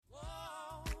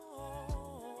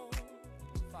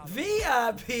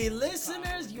VIP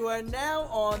listeners, you are now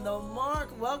on the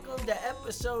mark. Welcome to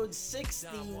episode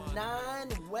 69,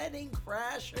 Wedding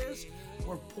Crashers.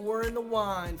 We're pouring the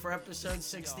wine for episode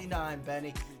 69,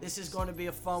 Benny. This is going to be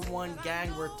a fun one,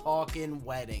 gang. We're talking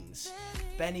weddings.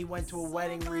 Benny went to a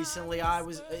wedding recently. I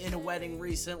was in a wedding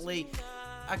recently.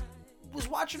 I was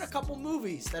watching a couple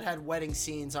movies that had wedding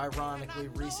scenes, ironically,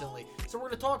 recently. So we're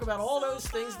going to talk about all those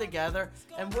things together,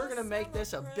 and we're going to make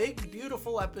this a big,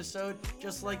 beautiful episode,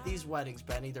 just like these weddings,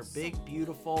 Benny. They're big,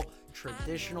 beautiful,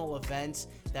 traditional events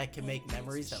that can make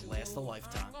memories that last a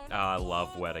lifetime. Oh, I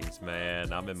love weddings,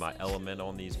 man. I'm in my element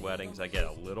on these weddings. I get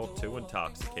a little too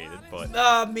intoxicated,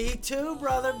 but... Me too,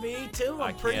 brother. Me too.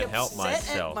 I'm pretty can't help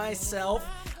upset at myself.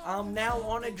 I'm now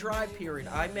on a dry period.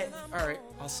 All right,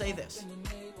 I'll say this.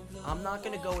 I'm not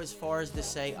going to go as far as to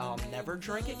say I'll never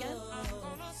drink again,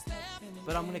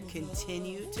 but I'm going to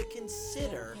continue to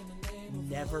consider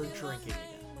never drinking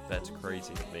again. That's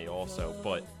crazy to me also,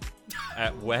 but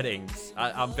at weddings,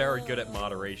 I'm very good at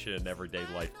moderation in everyday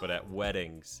life, but at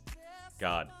weddings,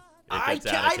 God, it gets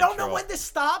out of I don't control. know when to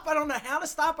stop. I don't know how to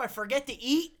stop. I forget to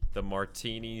eat. The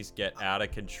martinis get out of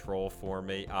control for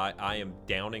me. I am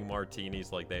downing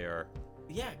martinis like they are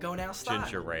go now stop.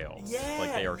 ginger ales, Yeah,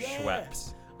 like they are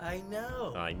Schweppes. I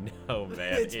know. I know,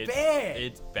 man. It's bad.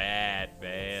 It's bad,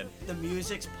 man. The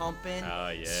music's pumping. Oh,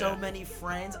 yeah. So many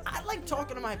friends. I like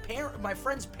talking to my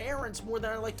friends' parents more than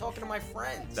I like talking to my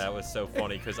friends. That was so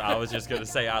funny because I was just going to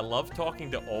say I love talking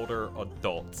to older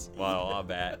adults while I'm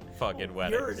at fucking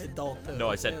weddings. You're an adult, though. No,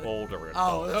 I said older adults.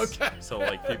 Oh, okay. So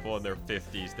like people in their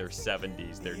 50s, their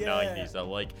 70s, their 90s. I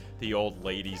like the old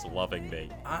ladies loving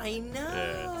me. I know.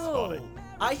 Yeah, it's funny.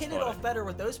 I hit it off better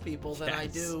with those people than I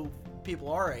do people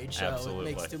our age, so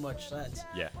Absolutely. it makes too much sense.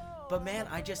 Yeah. But man,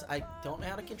 I don't know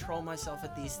how to control myself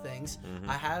at these things. Mm-hmm.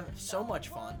 I have so much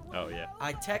fun. Oh, yeah.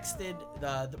 I texted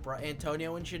the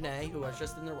Antonio and Janae, who was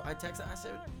just in there. I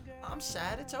said, I'm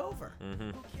sad it's over.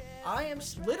 Mm-hmm. I am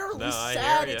literally I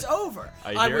sad hear it's ya. over.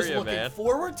 I hear was ya, looking man.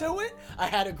 forward to it. I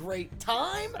had a great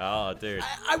time. Oh, dude.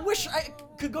 I wish I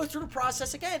could go through the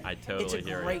process again. I totally It's a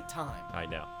hear ya. great time. I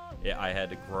know. Yeah, I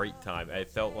had a great time. I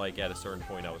felt like at a certain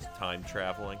point I was time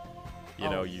traveling. You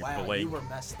know, you wow, blink. you were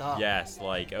messed up. Yes,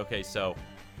 like, okay, so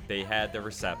they had the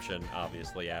reception,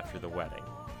 obviously, after the wedding.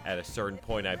 At a certain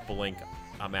point, I blink,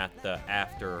 I'm at the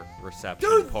after reception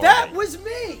Dude, party. that was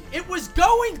me. It was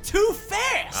going too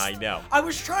fast. I know. I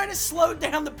was trying to slow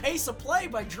down the pace of play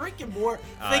by drinking more,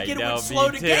 thinking it know, would slow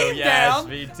me the too, game yes, down.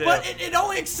 me too. But it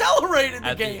only accelerated the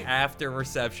At game. the after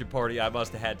reception party, I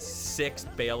must have had 6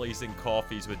 Baileys and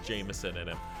coffees with Jameson in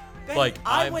them. Ben, Like,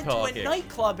 I I'm went talking. to a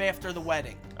nightclub after the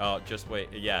wedding. Oh, just wait.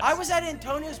 Yes. I was at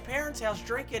Antonio's parents' house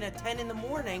drinking at 10 in the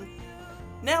morning.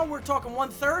 Now we're talking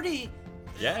 1:30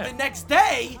 Yeah. the next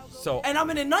day, So- and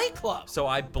I'm in a nightclub So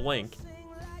I blink.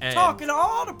 And talking to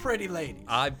all the pretty ladies.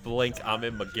 I blink, I'm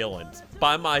in McGillen's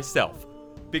by myself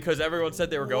because everyone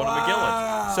said they were going to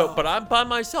Wow. McGillen's. So, but I'm by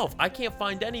myself. I can't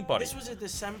find anybody. This was a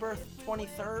December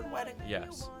 23rd wedding?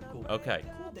 Yes. Cool. Okay.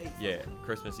 Cool date. Yeah,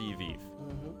 Christmas Eve.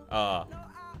 Mm-hmm.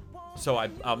 So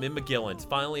I'm in McGillen's.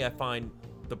 Finally, I find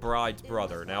the bride's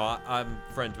brother. Now I'm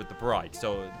friends with the bride,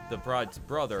 so the bride's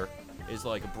brother is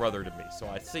like a brother to me. So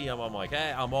I see him. I'm like,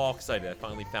 hey, I'm all excited. I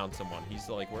finally found someone. He's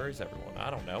like, where is everyone? I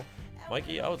don't know.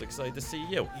 Mikey, I was excited to see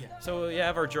you. Yeah. So we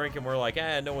have our drink and we're like,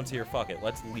 no one's here. Fuck it.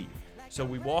 Let's leave. So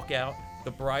we walk out.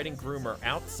 The bride and groom are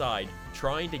outside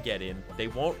trying to get in. They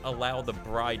won't allow the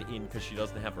bride in because she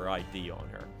doesn't have her ID on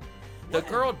her. The What a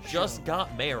girl just joke.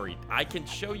 got married. I can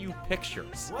show you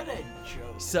pictures. What a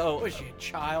joke. So Was she a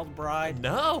child bride?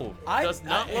 no, does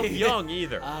not look young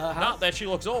either. Not that she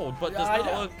looks old, but does I not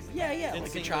know. look Yeah, like a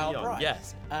insanely child young. bride.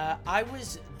 Yes. I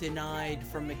was denied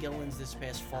from McGillen's this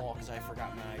past fall because I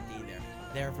forgot my ID there.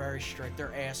 They're very strict.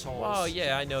 They're assholes. Well,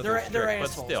 yeah, I know they're strict, they're but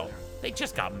assholes still, there. they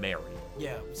just got married.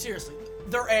 Yeah, seriously.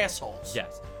 They're assholes.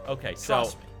 Yes. Okay, Trust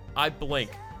so me. I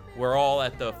blink. We're all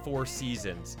at the Four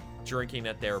Seasons drinking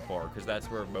at their bar because that's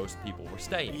where most people were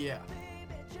staying. Yeah.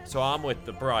 So I'm with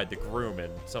the bride, the groom,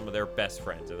 and some of their best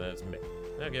friends, and that's me.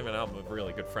 Now, given I'm a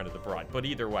really good friend of the bride, but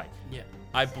either way, Yeah.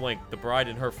 I blink. The bride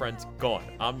and her friends gone.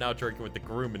 I'm now drinking with the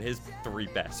groom and his 3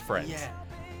 best friends. Yeah.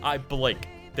 I blink.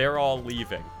 They're all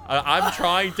leaving. I'm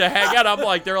trying to hang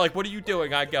out. They're like, what are you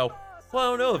doing? I go, well, I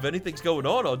don't know. If anything's going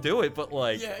on, I'll do it. But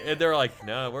like, Yeah. and they're like,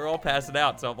 no, we're all passing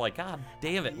out. So I'm like, God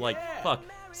damn it. Like, Yeah. fuck.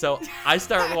 So I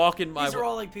start walking my These are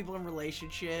all like people in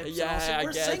relationships. Yeah, Also, I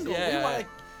we're guess, single. yeah.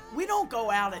 We don't go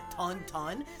out a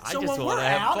ton. I So just when wanna we're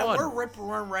have out fun. and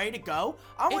we're ready to go,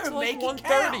 I want It's to like make it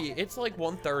count. 1:30. It's like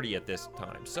 1:30 at this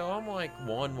time. So I'm like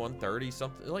 1:30,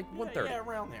 something like 1:30. Yeah,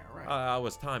 around there, right? I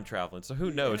was time traveling, so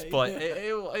who knows? Yeah, But yeah.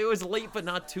 it was late, but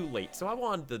not too late. So I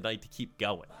wanted the night to keep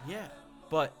going. Yeah.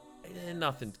 But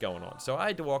nothing's going on. So I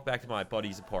had to walk back to my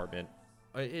buddy's apartment.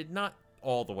 Not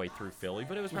all the way through Philly,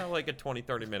 but it was probably like a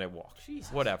 20-30 minute walk.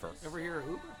 Jesus. Whatever. Ever hear of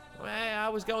Uber? I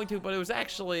was going to, but it was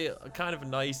actually kind of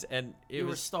nice, and You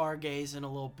were stargazing a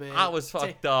little bit. I was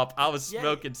fucked up. I was Yeah.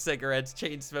 smoking cigarettes,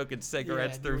 chain smoking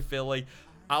cigarettes Yeah, through you- Philly.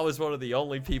 I was one of the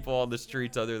only people on the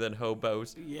streets other than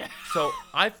hobos. Yeah. So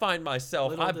I find myself,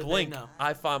 Little I did they blink, know.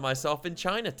 I find myself in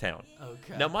Chinatown.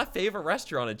 Okay. Now, my favorite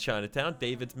restaurant in Chinatown,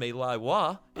 David's Mei Lai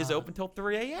Wah, is Uh-huh. open till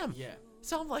 3 a.m. Yeah.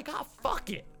 So I'm like, oh, fuck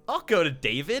it. I'll go to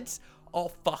David's, all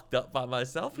fucked up by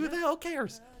myself. Who the hell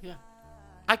cares? Yeah.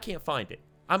 I can't find it.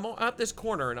 I'm at this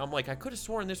corner, and I'm like, I could have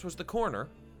sworn this was the corner.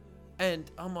 And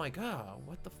I'm like,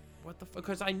 what the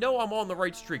because I know I'm on the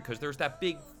right street, because there's that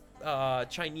big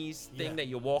Chinese thing Yeah. that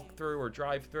you walk through or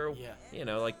drive through. Yeah. You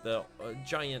know, like the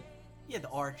giant. Yeah, the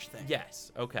arch thing.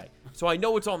 Yes. Okay. So I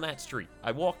know it's on that street.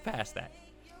 I walk past that.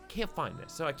 Can't find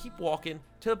this. So I keep walking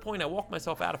to the point I walk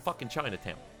myself out of fucking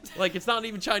Chinatown. Like, it's not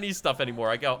even Chinese stuff anymore.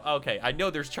 I go, okay, I know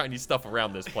there's Chinese stuff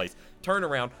around this place. Turn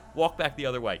around, walk back the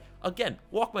other way. Again,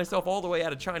 walk myself all the way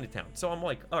out of Chinatown. So I'm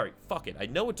like, all right, fuck it. I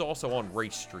know it's also on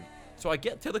Race Street. So I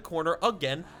get to the corner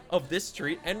again of this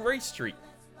street and Race Street.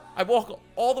 I walk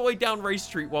all the way down Race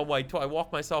Street one way till I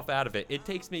walk myself out of it. It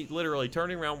takes me literally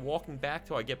turning around, walking back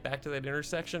till I get back to that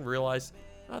intersection, realize,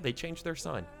 oh, they changed their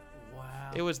sign.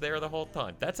 Wow. It was there the whole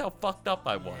time. That's how fucked up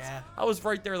I was. Yeah. I was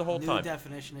right there the whole New time.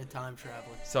 definition of time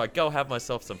traveling. So I go have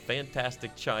myself some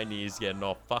fantastic Chinese, getting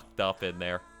all fucked up in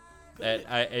there. And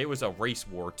it was a race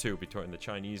war, too, between the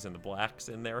Chinese and the blacks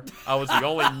in there. I was the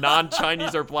only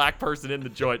non-Chinese or black person in the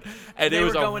joint. And They it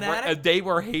was were going at it? They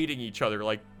were hating each other,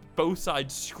 like both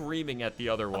sides screaming at the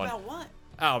other one. About what?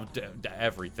 Oh,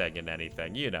 everything and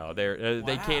anything. You know, they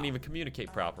Wow. can't even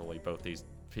communicate properly, both these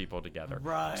people together.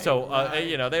 Right, So, right.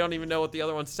 you know, they don't even know what the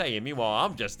other one's saying. Meanwhile,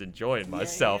 I'm just enjoying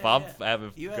myself. Yeah, I'm yeah. having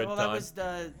a good Well, time. that was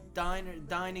the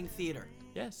dining theater.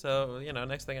 Yeah, so, you know,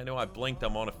 next thing I know, I blinked.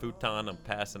 I'm on a futon. I'm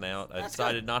passing out. I That's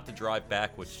decided good. not to drive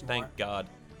back, which, Smart. thank God,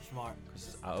 Smart.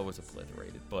 'cause I was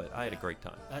obliterated. But I had a great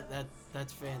time.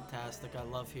 That's fantastic. I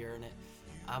love hearing it.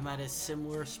 I'm at a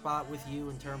similar spot with you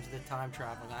in terms of the time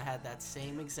traveling. I had that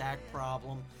same exact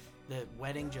problem. The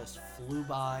wedding just flew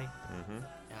by.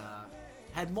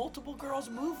 Had multiple girls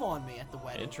move on me at the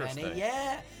wedding. Interesting. And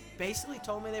yeah, basically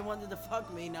told me they wanted to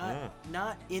fuck me.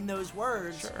 Not in those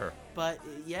words. Sure. But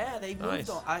yeah, they moved Nice.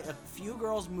 on. A few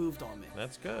girls moved on me.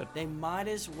 That's good. They might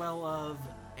as well have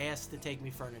asked to take me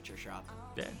furniture shopping.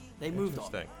 Yeah. They moved on.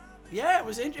 Interesting. Yeah, it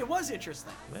was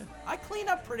interesting. Yeah. I clean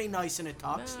up pretty nice in a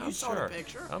tux. Yeah, You saw the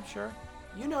picture. I'm sure.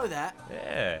 You know that.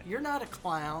 Yeah. You're not a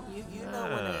clown. You know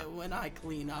Yeah. when I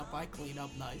clean up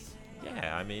nice.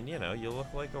 Yeah, I mean, you know, you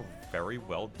look like a very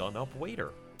well done up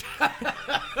waiter.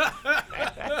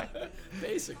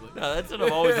 Basically. No, that's what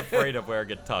I'm always afraid of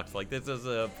wearing a tux. Like, this is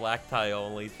a black tie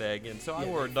only thing, and so I Yeah,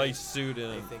 wore a they nice suit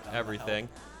and think I'm everything.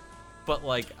 But,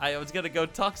 like, I was gonna go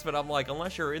tux, but I'm like,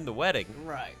 unless you're in the wedding,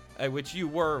 Right. which you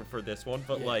were for this one,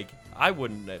 but, Yeah. like, I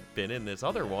wouldn't have been in this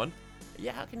other one.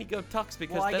 Yeah, how can you go tux?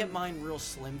 Because Well, I then, get mine real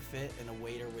slim fit, and a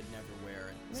waiter would never wear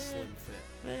it. Slim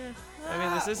fit. I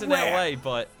mean, this isn't Where? LA,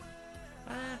 but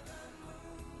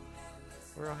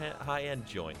we're a high-end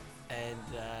joint. And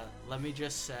let me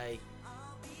just say,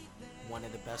 one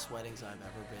of the best weddings I've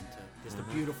ever been to. Just a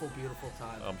beautiful, beautiful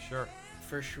time. I'm sure.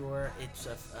 For sure, it's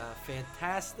a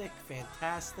fantastic,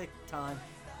 fantastic time.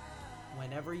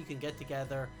 Whenever you can get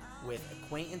together with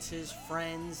acquaintances,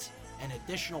 friends, and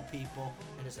additional people,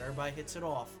 and as everybody hits it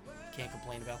off, can't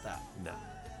complain about that. No.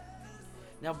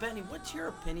 Now, Benny, what's your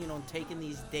opinion on taking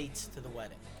these dates to the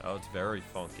wedding? Oh, it's very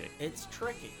funky. It's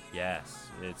tricky. Yes,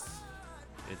 it's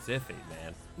iffy,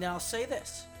 man. Now, I'll say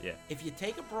this. Yeah. If you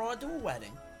take a broad to a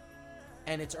wedding,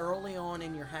 and it's early on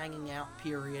in your hanging out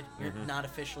period, you're not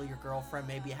officially your girlfriend,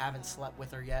 maybe you haven't slept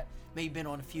with her yet, maybe you've been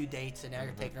on a few dates, and now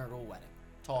you're taking her to a wedding,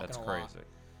 talking That's a crazy. lot.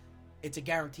 It's a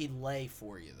guaranteed lay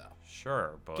for you, though.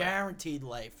 Sure, but Guaranteed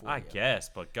lay for I you. guess,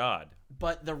 but God.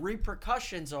 But the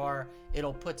repercussions are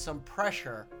it'll put some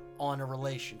pressure on a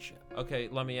relationship. Okay,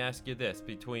 let me ask you this.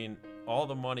 Between all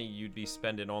the money you'd be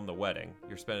spending on the wedding,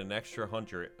 you're spending an extra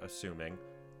 $100, assuming,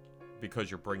 because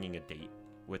you're bringing a date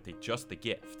with just the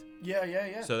gift.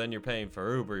 Yeah. So then you're paying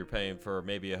for Uber, you're paying for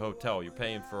maybe a hotel, you're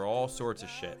paying for all sorts of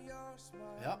shit.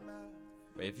 Yep.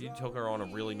 if you took her on a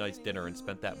really nice dinner and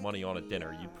spent that money on a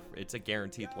dinner, it's a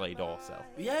guaranteed laid also.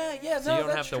 Yeah, So no, you don't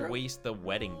that's have to true. waste the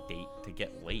wedding date to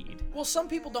get laid. Well, some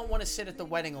people don't want to sit at the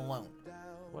wedding alone.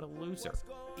 What a loser.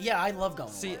 Yeah, I love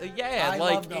going. See, alone. yeah, I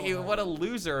like love going what a alone.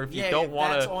 loser if you Yeah, don't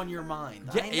want that's to. on your mind.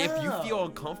 Yeah, I if you know. feel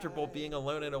uncomfortable being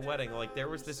alone at a wedding, like there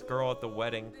was this girl at the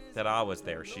wedding that I was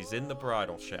there. She's in the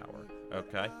bridal shower,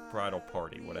 okay? Bridal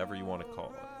party, whatever you want to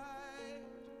call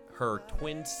it. Her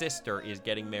twin sister is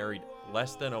getting married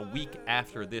less than a week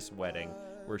after this wedding,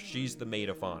 where she's the maid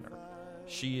of honor.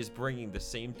 She is bringing the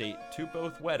same date to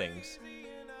both weddings.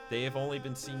 They have only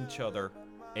been seeing each other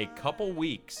a couple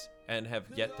weeks and have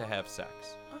yet to have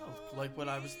sex. Oh, like what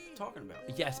I was talking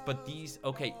about. Yes, but these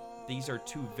are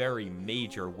two very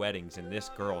major weddings in this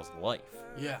girl's life.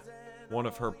 Yeah. One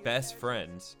of her best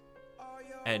friends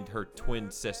and her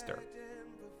twin sister.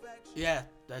 Yeah,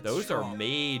 that's Those strong. are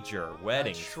major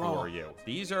weddings strong. for you.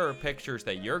 These are pictures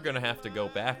that you're going to have to go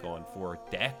back on for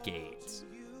decades.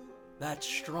 That's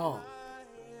strong.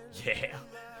 Yeah.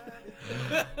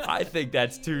 I think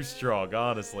that's too strong,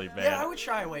 honestly, man. Yeah, I would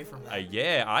shy away from that.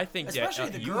 Yeah, I think Especially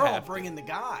that the you girl have bringing the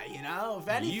guy, you know? If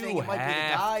anything, you it might be the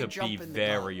have guy to be jumping the gun.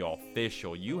 very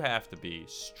official. You have to be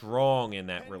strong in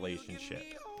that relationship.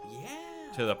 Yeah.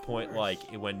 To the point, like,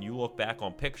 when you look back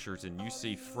on pictures and you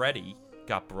see Freddie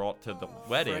got brought to the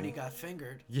wedding. Freddie got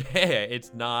fingered. Yeah,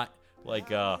 it's not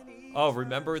like, oh,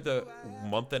 remember the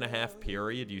month-and-a-half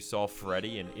period you saw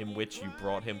Freddie and in which you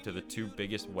brought him to the two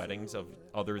biggest weddings of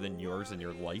other than yours in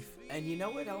your life? And you know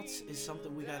what else is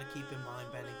something we got to keep in mind,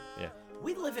 Benny? Yeah.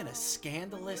 We live in a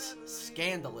scandalous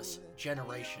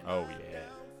generation. Oh, yeah.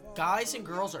 Guys and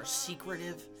girls are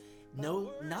secretive.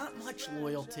 No, not much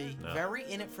loyalty. No. Very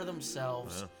in it for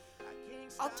themselves. No.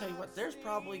 I'll tell you what, there's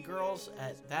probably girls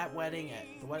at that wedding, at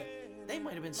the wedding, they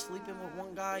might have been sleeping with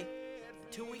one guy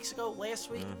 2 weeks ago, last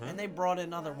week, and they brought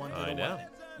another one to I the know. wedding.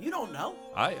 You don't know.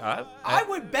 I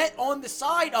would bet on the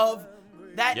side of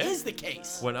that is Yeah. the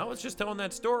case. When I was just telling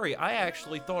that story, I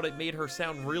actually thought it made her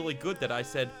sound really good that I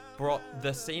said brought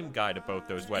the same guy to both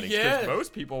those weddings. Because Yeah.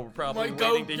 most people were probably Might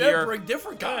go, waiting to yeah, hear. bring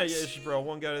different "Ah, guys. yeah, she brought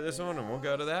one guy to this one and one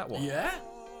guy to that one. Yeah.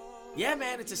 Yeah,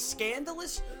 man, it's a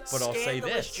scandalous, But I'll say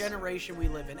this. generation we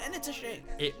live in, and it's a shame.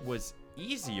 It was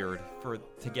easier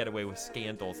to get away with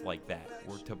scandals like that,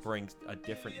 or to bring a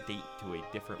different date to a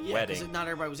different Yeah, wedding. because not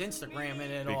everybody was Instagramming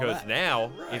and all Because that. now,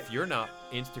 Right. if you're not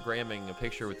Instagramming a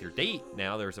picture with your date,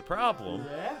 now there's a problem.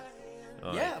 Yeah.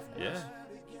 Yeah, of course. Yeah.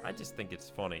 I just think it's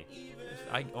funny.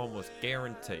 I almost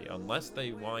guarantee, unless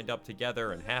they wind up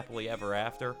together and happily ever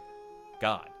after,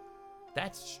 God,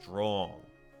 that's strong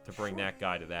to bring that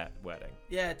guy to that wedding.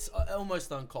 Yeah, it's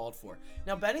almost uncalled for.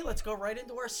 Now, Benny, let's go right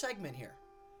into our segment here.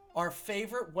 Our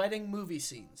favorite wedding movie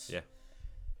scenes. Yeah.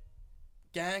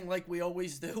 Gang, like we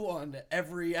always do on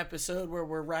every episode where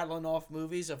we're rattling off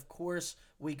movies, of course,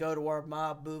 we go to our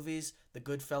mob movies. The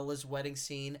Goodfellas wedding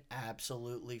scene,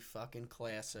 absolutely fucking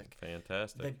classic.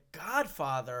 Fantastic. The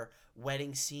Godfather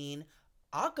wedding scene,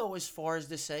 I'll go as far as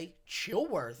to say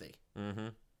chill-worthy. Mm-hmm.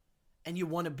 And you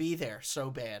want to be there so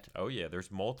bad. Oh, yeah,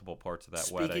 there's multiple parts of that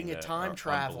wedding Speaking of that time are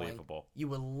traveling, unbelievable. you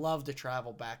would love to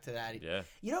travel back to that. Yeah.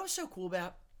 You know what's so cool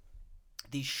about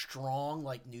these strong,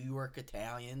 like, New York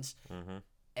Italians, Mm-hmm.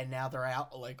 and now they're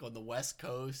out, like, on the West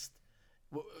Coast,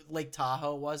 Lake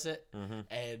Tahoe, was it? Mm-hmm.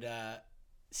 And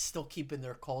still keeping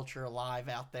their culture alive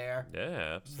out there.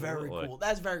 Yeah, absolutely. Very cool.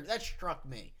 That struck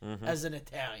me Mhm. as an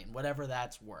Italian, whatever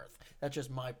that's worth. That's just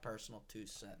my personal 2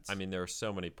 cents. I mean, there are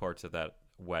so many parts of that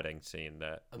wedding scene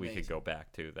that we could Amazing. go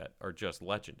back to that are just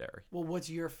legendary. Well, what's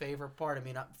your favorite part? I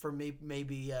mean, for me,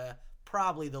 maybe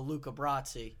probably the Luca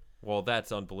Brasi. Well,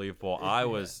 that's unbelievable.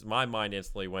 My mind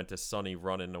instantly went to Sonny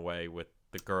running away with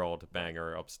the girl to bang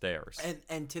her upstairs.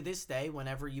 And to this day,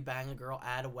 whenever you bang a girl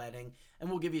at a wedding, and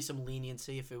we'll give you some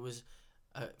leniency if it was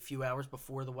a few hours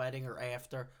before the wedding or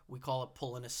after, we call it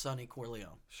pulling a Sonny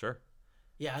Corleone. Sure.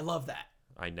 Yeah, I love that.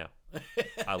 I know.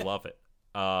 I love it.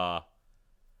 God,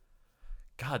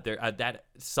 there that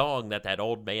song that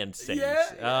old man sings.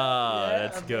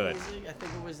 That's good. Amazing. I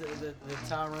think it was the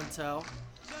Tarantel.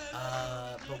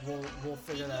 But we'll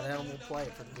figure that out and we'll play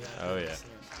it for the VIP Oh, yeah.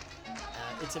 listeners.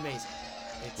 It's amazing.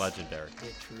 It's Legendary.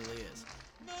 It truly is.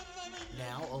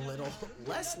 Now a little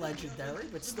less legendary,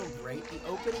 but still great. The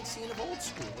opening scene of Old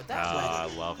School with that I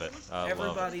wedding. love it. I love it.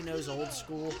 Everybody knows Old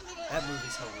School. That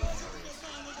movie's hilarious.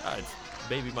 It's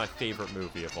maybe my favorite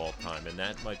movie of all time, and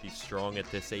that might be strong at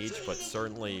this age, but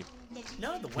certainly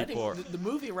No, the wedding, People are- the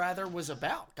movie rather was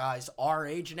about guys our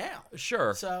age now.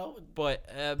 sure. So But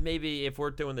maybe if we're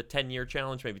doing the 10-year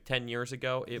challenge, maybe 10 years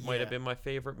ago, it might have Yeah. been my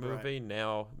favorite movie. Right.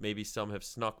 Now, maybe some have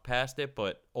snuck past it,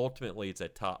 but ultimately it's a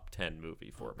top 10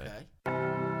 movie for me. okay.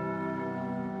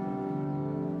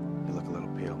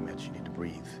 look pale, Mitch. You need to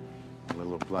breathe. A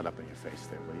little blood up in your face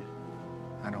there, will you?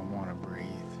 I don't want to breathe.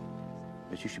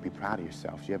 Mitch, you should be proud of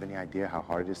yourself. Do you have any idea how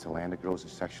hard it is to land a girl as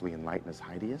sexually enlightened as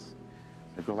Heidi is?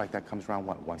 A girl like that comes around,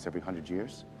 what, once every 100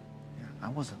 years? Yeah, I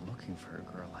wasn't looking for a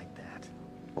girl like that.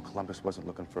 Well, Columbus wasn't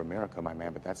looking for America, my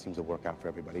man, but that seems to work out for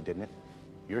everybody, didn't it?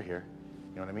 You're here.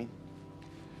 You know what I mean?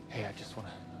 Hey, I just want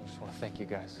to thank you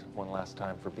guys one last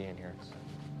time for being here.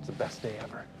 It's the best day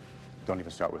ever. Don't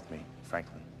even start with me,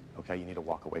 Franklin. Okay, you need to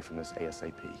walk away from this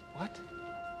ASAP. What?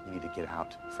 You need to get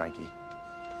out, Frankie.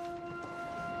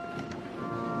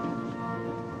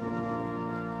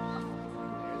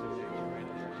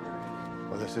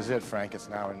 Well, this is it, Frank. It's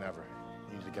now or never.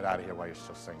 You need to get out of here while you're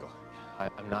still single.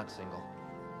 I'm not single.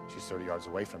 She's 30 yards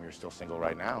away from you. You're still single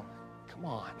right now. Come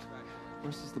on.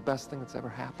 This is the best thing that's ever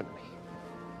happened to me.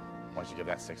 Once you give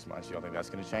that 6 months, you don't think that's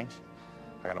going to change?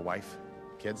 I got a wife,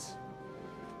 kids.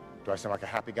 Do I sound like a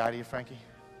happy guy to you, Frankie?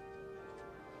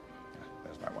 Yeah,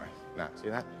 there's my wife. Now, see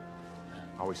that?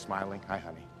 Always smiling. Hi,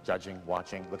 honey. Judging,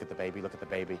 watching. Look at the baby. Look at the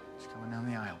baby. She's coming down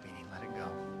the aisle, Beanie. Let it go.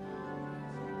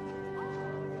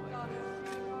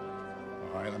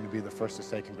 All right, let me be the first to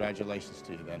say congratulations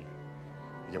to you, then.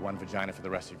 You get one vagina for the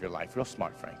rest of your life. Real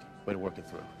smart, Frank. Way to work it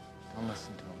through. Don't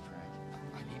listen to him, Frank.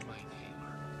 I need my name.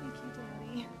 Thank you,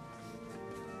 Daddy.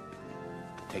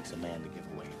 It takes a man to give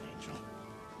away an angel.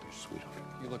 You're a sweetheart.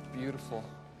 You look beautiful.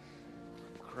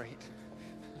 Great.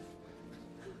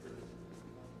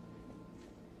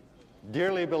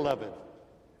 Dearly beloved,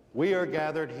 we are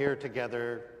gathered here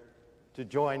together to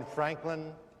join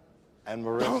Franklin and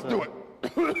Marissa. Don't do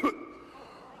it.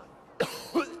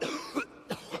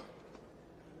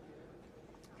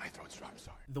 My throat's dry, I'm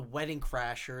sorry. The Wedding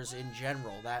Crashers in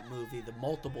general, that movie, the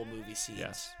multiple movie scenes,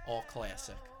 Yes. all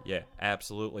classic. Yeah,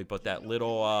 absolutely. But that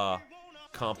little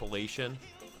compilation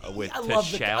with I To love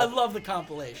Shout. the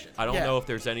compilation. I don't Yeah. know if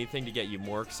there's anything to get you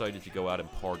more excited to go out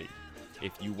and party.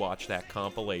 If you watch that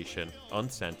compilation,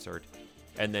 uncensored,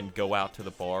 and then go out to the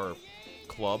bar or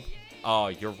club, oh,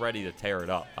 you're ready to tear it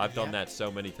up. I've done Yeah. that so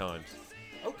many times.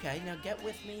 Okay, now get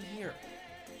with me here.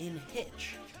 In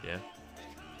Hitch, Yeah.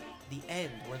 the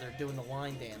end where they're doing the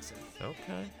line dancing.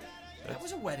 Okay. That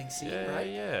was a wedding scene, Yeah, right?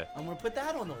 yeah. I'm gonna put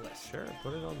that on the list. Sure,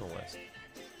 put it on the list.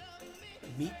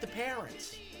 Meet the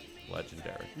Parents.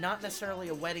 Legendary. Not necessarily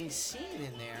a wedding scene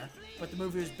in there, but the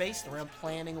movie was based around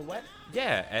planning a wedding.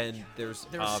 Yeah, and there's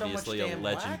There was so much obviously a damn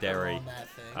lacquer legendary. on that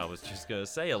thing. I was just gonna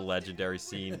say a legendary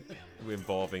scene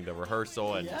involving the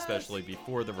rehearsal, and Yes. especially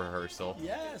before the rehearsal.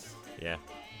 Yes. Yeah,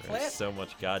 there's Classic. so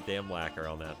much goddamn lacquer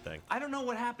on that thing. I don't know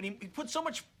what happened. He put so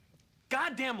much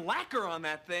goddamn lacquer on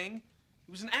that thing.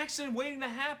 It was an accident waiting to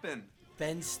happen.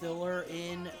 Ben Stiller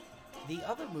in the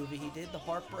other movie he did, The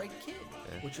Heartbreak Kid,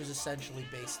 which was essentially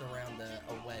based around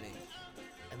a wedding.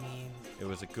 I mean, It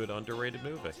was a good underrated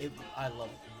movie. I love,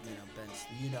 Ben.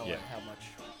 You know Yeah. how much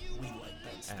we like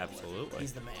Ben Stiller. Absolutely.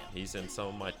 He's the man. He's in some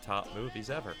of my top movies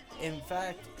ever. In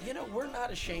fact, we're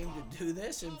not ashamed to do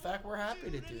this. In fact, we're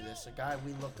happy to do this. A guy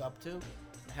we look up to,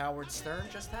 Howard Stern,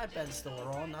 just had Ben Stiller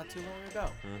on not too long ago.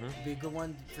 It'd be a good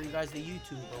one for you guys to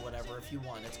YouTube or whatever if you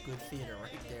want. It's good theater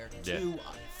right there. Yeah.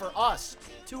 For us,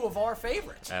 two of our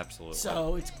favorites. Absolutely.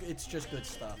 So it's just good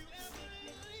stuff.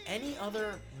 Any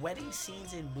other wedding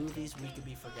scenes in movies we could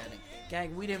be forgetting?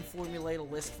 Gang, we didn't formulate a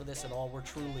list for this at all. We're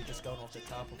truly just going off the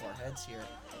top of our heads here.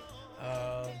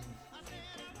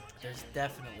 There's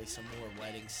definitely some more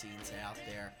wedding scenes out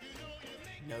there.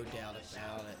 No doubt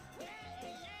about it.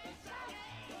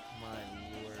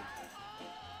 My lord.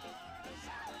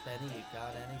 Benny, you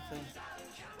got anything?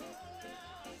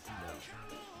 No.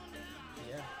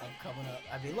 Yeah, I'm coming up.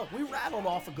 I mean, look, we rattled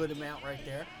off a good amount right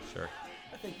there. Sure.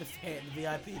 I think the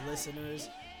VIP listeners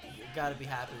got to be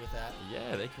happy with that.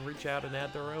 Yeah, they can reach out and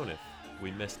add their own if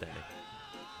we missed any.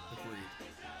 Agreed.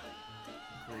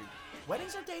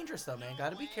 Weddings are dangerous, though, man.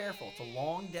 Got to be careful. It's a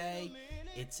long day.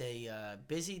 It's a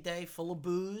busy day full of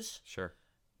booze. Sure.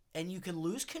 And you can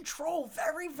lose control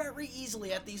very, very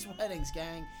easily at these weddings,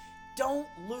 gang. Don't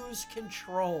lose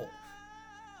control.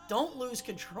 Don't lose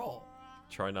control.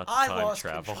 Try not to I time lost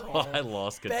travel. control. I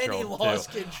lost control Benny too.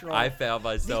 lost control. I found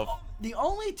myself. The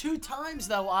only two times,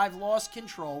 though, I've lost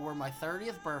control were my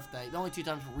 30th birthday. The only two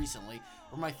times recently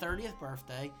were my 30th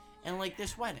birthday and,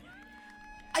 this wedding.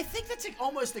 I think that's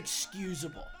almost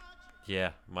excusable.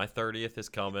 Yeah, my 30th is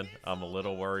coming. I'm a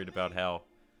little worried about how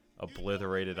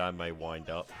obliterated I may wind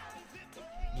up.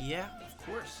 Yeah, of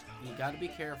course. You got to be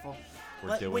careful. We're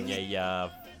But doing when you-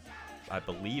 I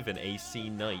believe, an AC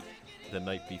night the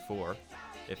night before.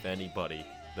 If anybody,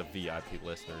 the VIP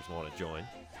listeners, want to join.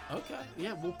 Okay,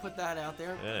 yeah, we'll put that out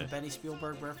there. Yeah. The Benny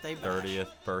Spielberg birthday bash. 30th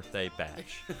birthday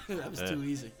bash. That was Yeah. too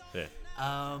easy. Yeah.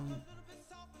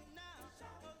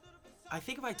 I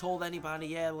think if I told anybody,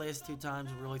 yeah, the last 2 times,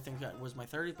 I really think that was my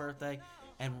 30th birthday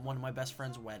and one of my best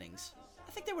friend's weddings,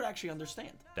 I think they would actually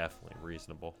understand. Definitely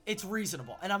reasonable. It's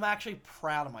reasonable, and I'm actually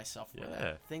proud of myself for Yeah.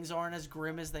 that. Things aren't as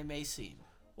grim as they may seem.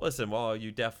 Listen, while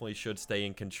you definitely should stay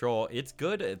in control, it's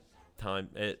good at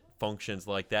functions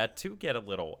like that to get a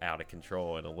little out of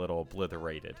control and a little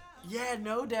obliterated. Yeah,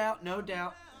 no doubt, no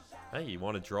doubt, Hey, you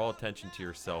want to draw attention to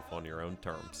yourself on your own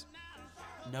terms.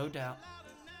 no doubt.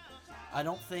 I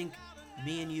don't think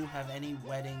me and you have any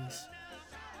weddings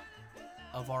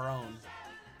of our own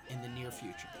in the near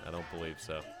future. I don't believe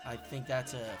so. I think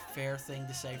that's a fair thing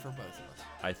to say for both of us.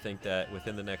 I think that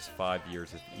within the next 5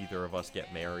 years, if either of us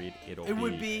get married, It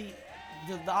would be,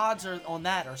 the odds are on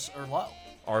that are low.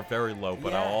 are very low.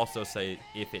 But Yeah. I'll also say,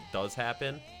 if it does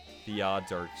happen, the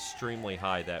odds are extremely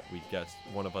high that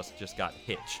one of us just got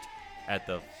hitched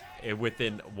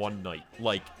within one night.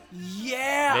 Like,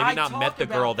 Yeah, maybe I not met talked the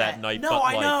about girl that night, No, but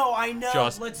I like, know.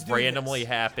 just Let's do randomly this.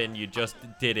 happened. You just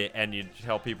did it, and you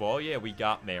tell people, "Oh yeah, we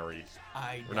got married."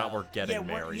 We're getting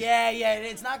married. Yeah,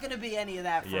 it's not going to be any of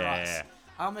that for us. Yeah.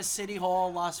 I'm a City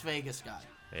Hall, Las Vegas guy.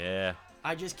 Yeah.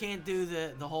 I just can't do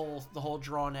the whole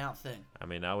drawn out thing. I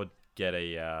mean, I would get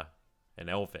an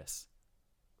Elvis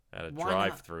at a Why not?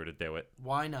 drive-through to do it.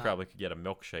 Why not? Probably could get a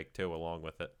milkshake too along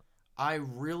with it. I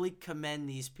really commend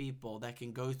these people that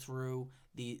can go through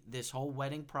this whole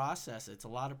wedding process. It's a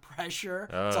lot of pressure.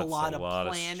 Oh, it's a it's lot a of lot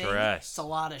of planning. stress. It's a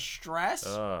lot of stress.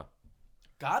 Ugh.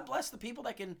 God bless the people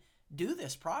that can do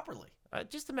this properly.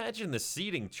 Just imagine the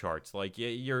seating charts. Like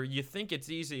you think it's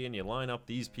easy and you line up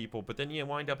these people, but then you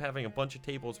wind up having a bunch of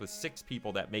tables with 6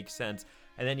 people that make sense,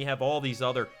 and then you have all these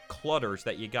other clutters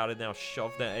that you got to now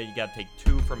shove that. You got to take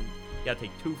two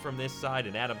from this side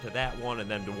and add them to that one,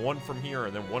 and then one from here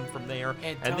and then one from there.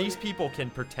 And these people can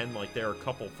pretend like they're a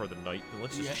couple for the night, and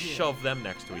let's just shove them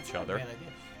next to each other. Bad idea.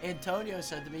 Antonio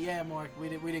said to me, "Yeah, Mark, we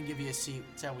didn't give you a seat.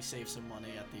 It's how we save some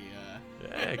money at the."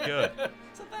 Yeah, good.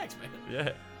 So thanks, man.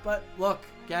 Yeah. But look,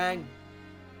 gang,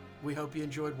 we hope you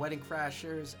enjoyed Wedding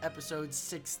Crashers episode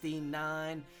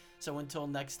 69. So until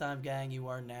next time, gang, you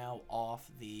are now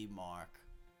off the mark.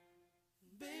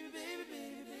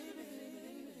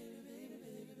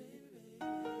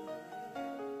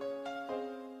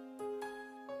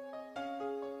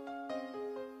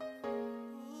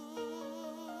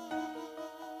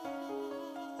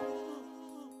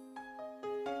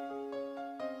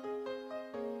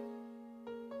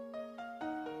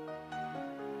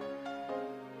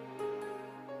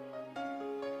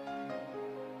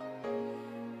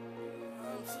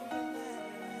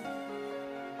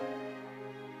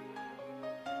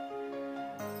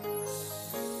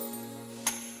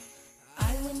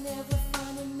 I will never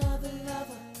find another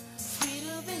lover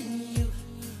sweeter than you,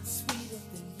 sweeter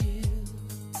than you.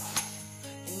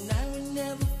 And I will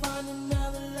never find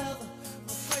another lover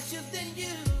more precious than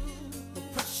you, more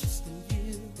precious than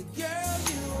you. The girl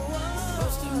you are.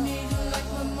 Close to me, you're like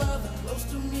my mother. Close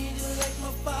to me, you're like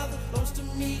my father. Close to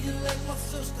me, you're like my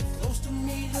sister. Close to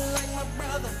me, you're like my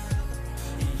brother.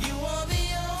 You are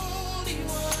the only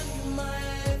one, you're my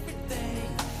everything.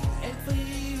 And for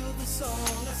you, the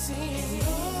song I sing.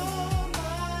 All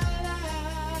my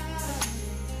life,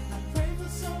 I pray for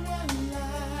someone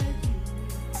like you.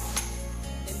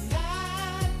 And I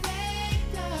thank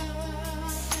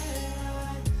God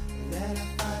that I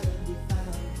finally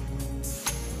found you.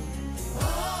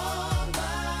 All my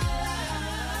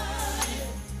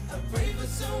life, I pray for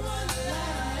someone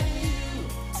like you.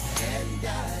 And I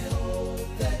hope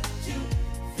that you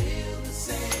feel the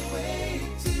same way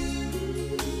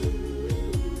too.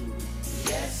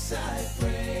 Yes, I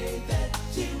pray that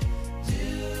you do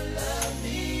love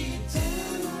me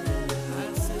too. I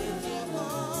said you're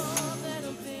all that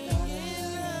I'm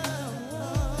thinking of,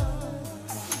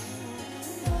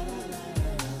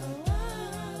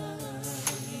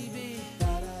 baby.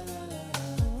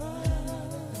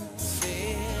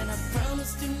 Said I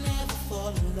promise to never fall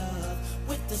in love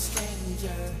with a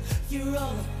stranger. You're all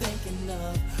I'm thinking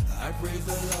of. I praise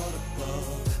the Lord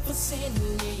above for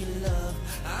sending me your love.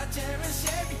 I cherish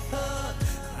every hug.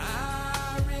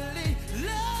 I really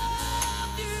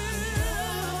love you so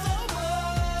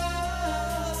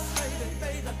much. Baby,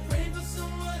 baby, I pray for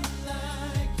someone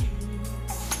like you.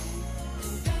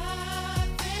 And I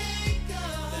thank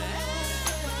God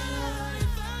that I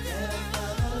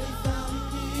finally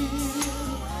found you.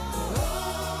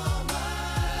 All my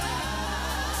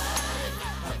life,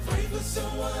 I pray for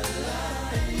someone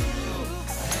like you.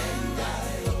 And I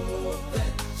hope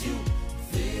that you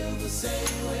feel the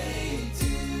same way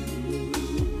too.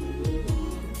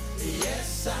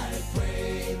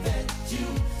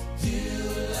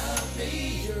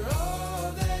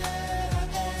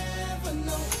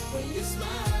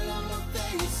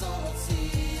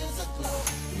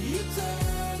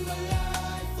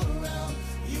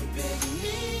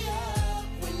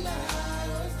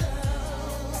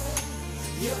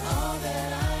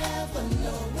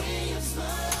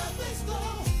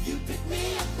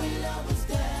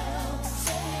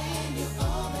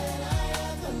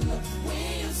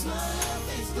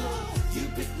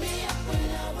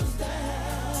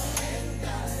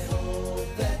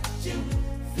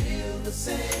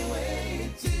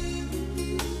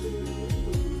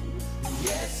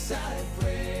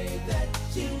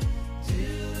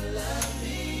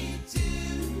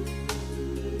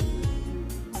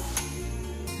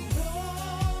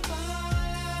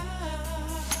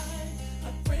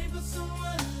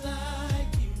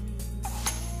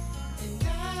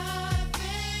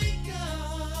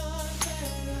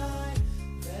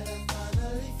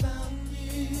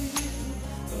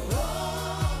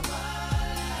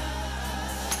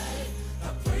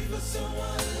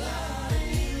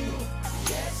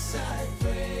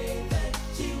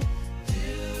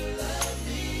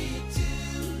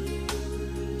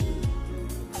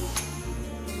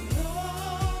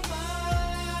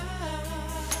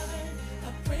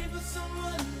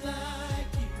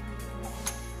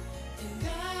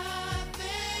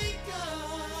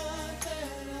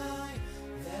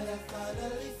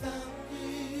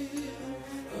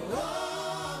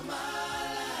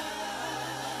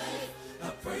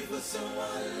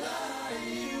 someone like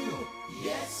you.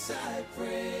 Yes, I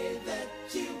pray that